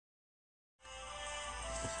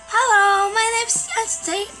And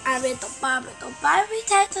today I read the Bible. The Bible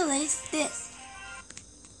title is this: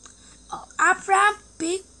 Abraham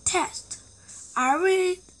Big Test. I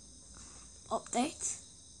read update.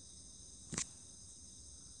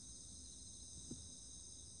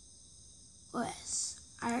 Yes,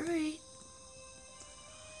 I read.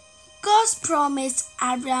 God promised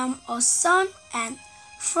Abraham a son, and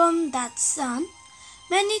from that son,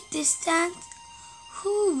 many descendants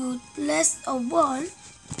who would bless the world.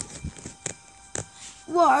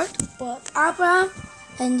 But Abraham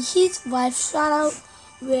and his wife Sarah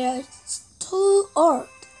were too old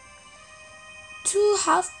to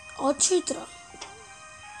have a children.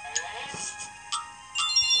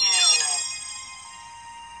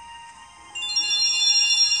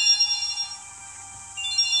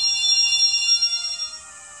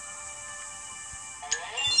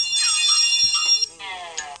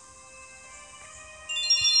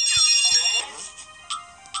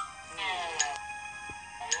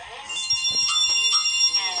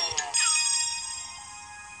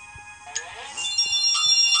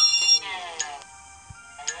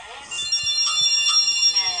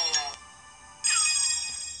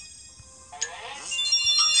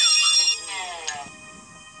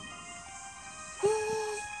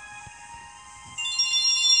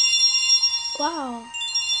 Wow.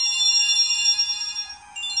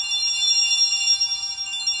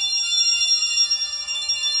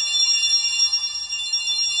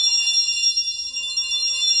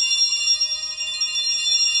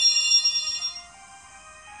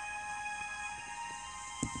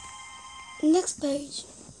 Next page.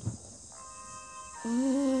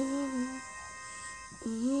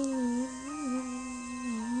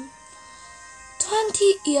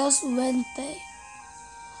 20 years went by.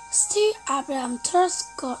 Still, Abraham trusted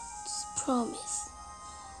God's promise.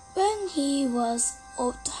 When he was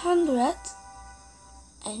 100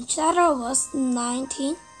 and Sarah was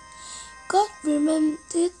 19, God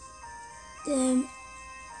reminded them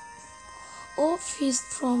of his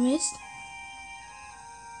promise.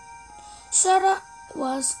 Sarah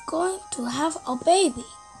was going to have a baby.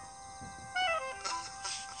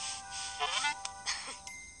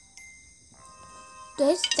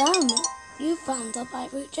 This time, you found the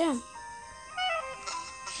Bible gem.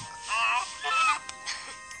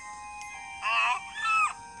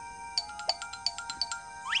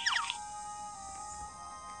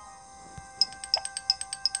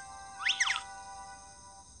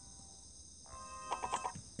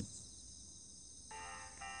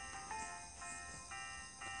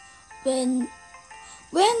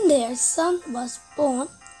 When their son was born,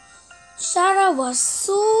 Sarah was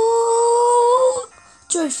so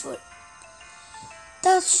joyful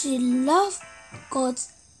that she loved God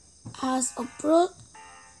as brought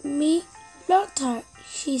me laughter,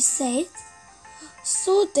 she said.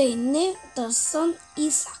 So they named the son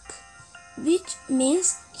Isaac, which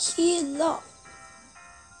means he loved.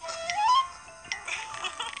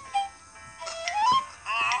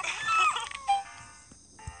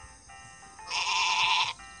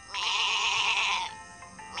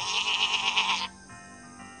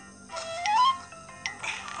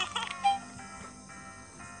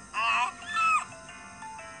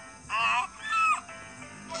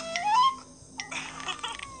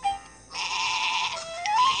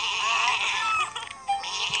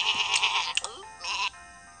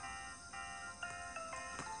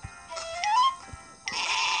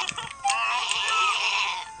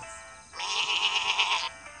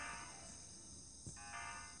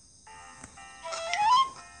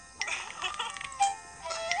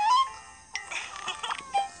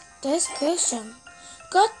 This question: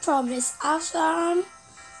 God promised Abraham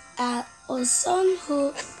a son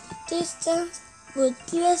whose descendants would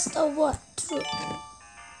bless the world. True.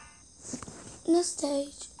 Next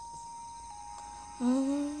stage.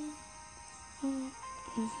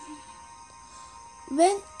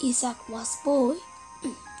 When Isaac was born,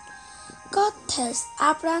 God tells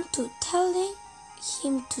Abraham to tell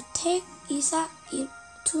him to take Isaac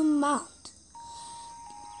to Mount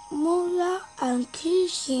Moriah and kill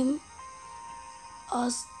him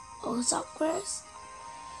as a sacrifice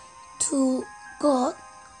to God.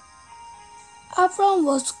 Abraham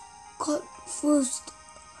was confused,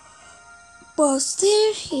 but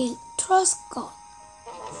still he trusted God.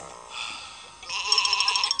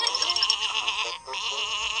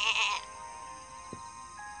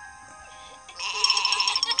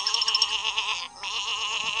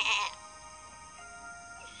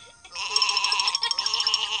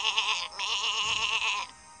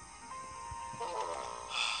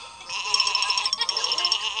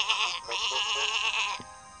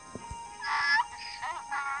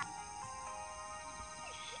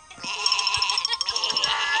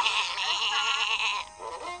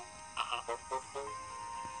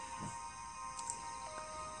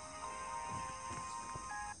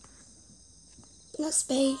 Next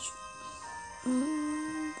page.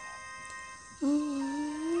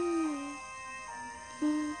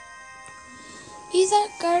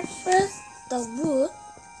 Isaac gathered the wood,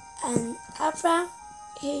 and Abraham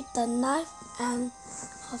hid the knife and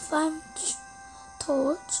Hovind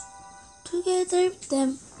torch. Together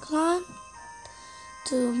they climbed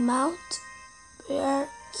to Mount where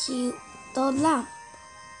killed the lamb.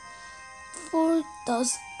 For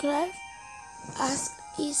those grave asked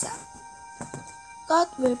Isaac, God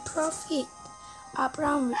will profit.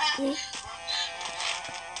 Abraham will.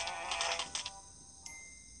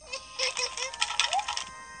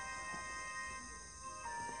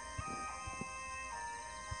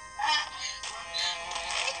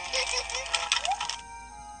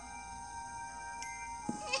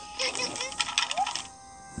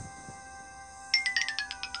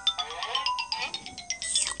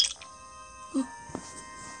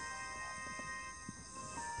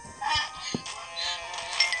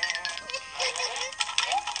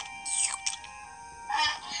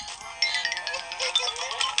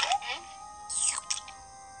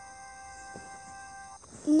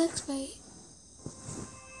 Next page.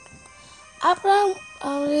 Abraham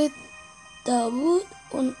laid the wood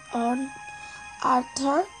on an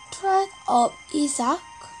altar, tried of Isaac,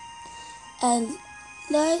 and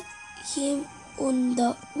laid him on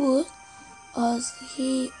the wood as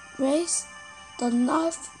he raised the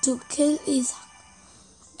knife to kill Isaac.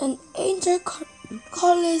 An angel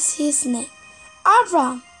called his name,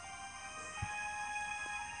 Abraham.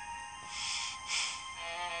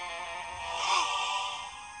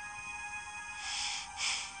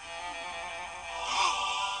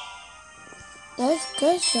 There's a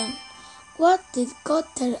question. What did God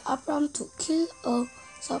tell Abraham to kill or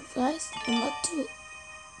surprise? Number 2.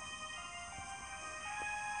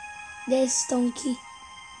 There's donkey.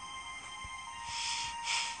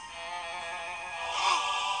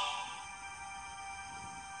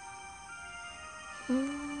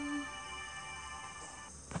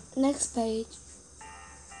 Next page.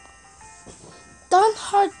 Don't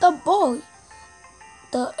hurt the boy,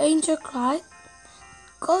 the angel cried.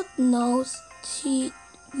 God knows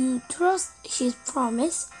you trust his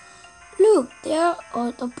promise. Look, there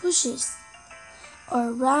are the bushes.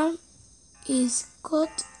 A ram is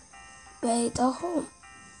caught by the home.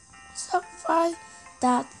 Sacrifice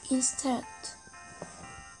that instead.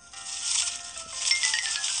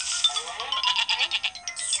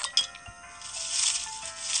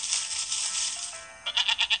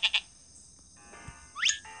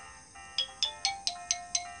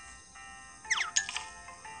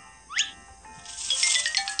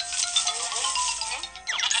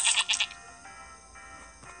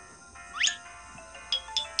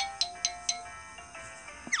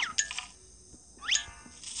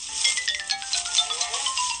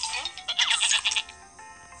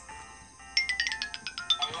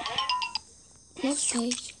 Next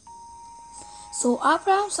page. So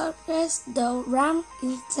Abraham sacrificed the ram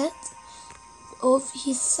instead of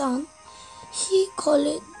his son. He called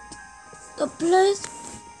it the place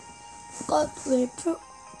God will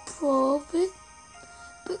profit,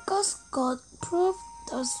 because God proved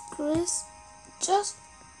the grace just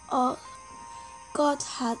as God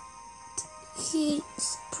had. His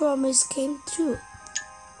promise came true.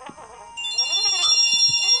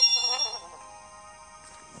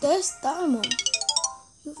 There's diamond.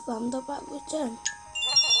 You found the Bible gem.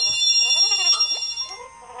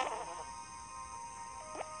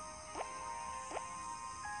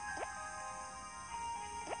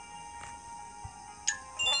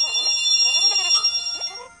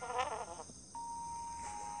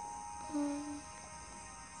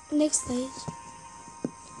 Next page.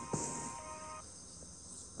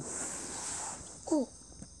 Oh,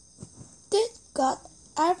 did God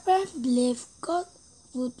Abraham believe God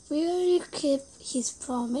would really keep his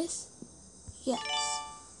promise? Yes,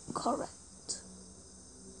 correct.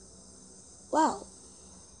 Wow.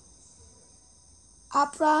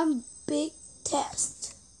 Abraham big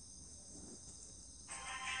test.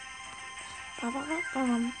 Bum, bum,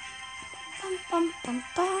 bum, bum, bum,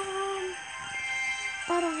 bum.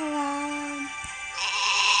 Ba-da-da-da.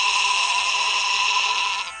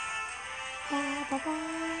 Ba-ba-ba.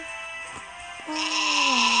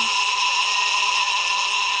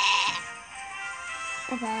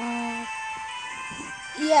 Ba-ba.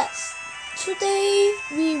 Yes, today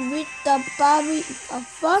we read the Bible.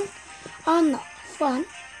 Fun or not fun?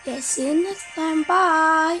 Yes, see you next time.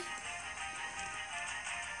 Bye.